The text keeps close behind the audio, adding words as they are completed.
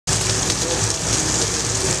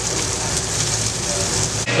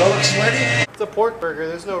Don't look sweaty? It's a pork burger,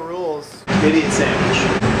 there's no rules. Idiot sandwich.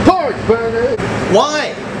 PorkBurger!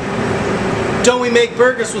 Why don't we make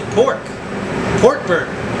burgers with pork? PorkBurger.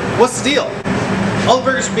 What's the deal? All the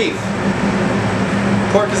burgers are beef.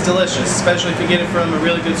 Pork is delicious, especially if you get it from a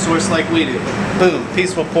really good source like we do. Boom,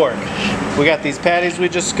 peaceful pork. We got these patties we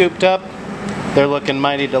just scooped up. They're looking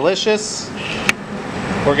mighty delicious.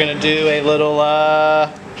 We're gonna do a little,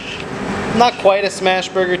 not quite a smash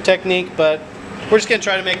burger technique, but we're just gonna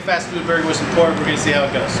try to make a fast food burger with some pork. We're gonna see how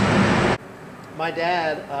it goes. My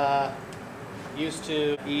dad used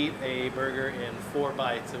to eat a burger in 4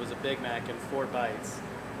 bites. It was a Big Mac in 4 bites.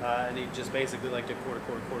 And he just basically liked a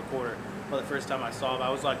quarter. Well, the first time I saw him, I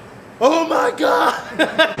was like, oh my God!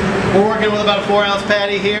 We're working with about a 4-ounce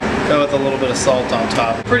patty here. Go with a little bit of salt on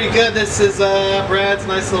top. Pretty good. This is Brad's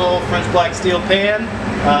nice little French black steel pan.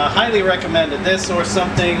 Highly recommended. This or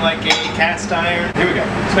something like a cast iron. Here we go.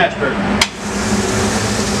 Smash burger.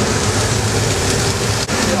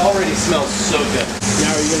 It already smells so good.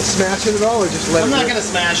 Now, are you going to smash it at all or just let it? I'm not going to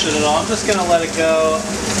smash it at all. I'm just going to let it go.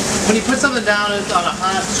 When you put something down on a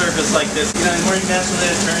hot surface like this, you know, the more you mess with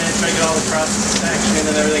it, turn it, try to get all the process action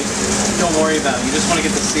and everything, don't worry about it. You just want to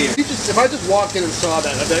get the sear. If I just walked in and saw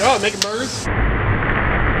that, I'd be like, oh, making burgers?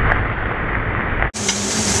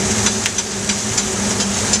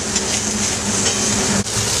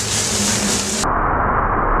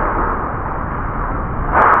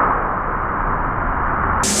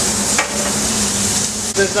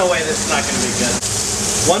 There's no way this is not going to be good.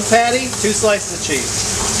 1 patty, 2 slices of cheese.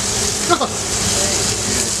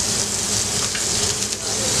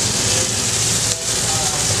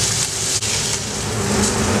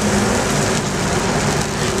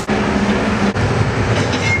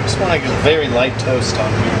 Just want like a very light toast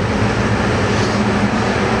on here.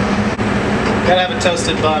 Gotta have a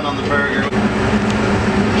toasted bun on the burger.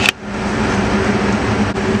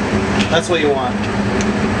 That's what you want.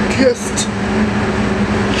 Kissed.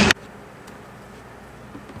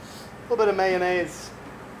 A little bit of mayonnaise.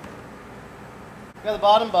 Got the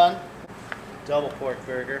bottom bun. Double pork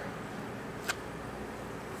burger.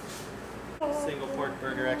 Single pork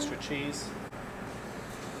burger, extra cheese.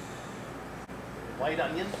 White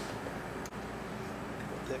onion.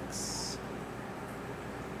 Thicks.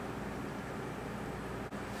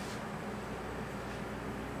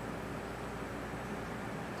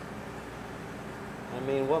 I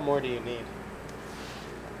mean, what more do you need?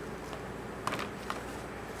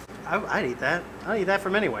 I'd eat that. I'd eat that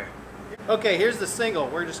from anywhere. Okay, here's the single.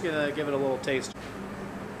 We're just gonna give it a little taste.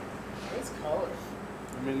 Nice color.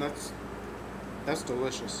 I mean, that's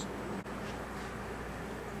delicious.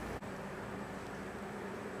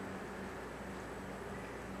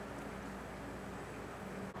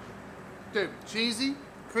 Dude, cheesy,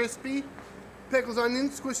 crispy, pickles,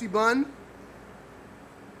 onions, squishy bun.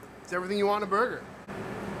 It's everything you want in a burger.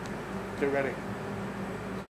 Get ready.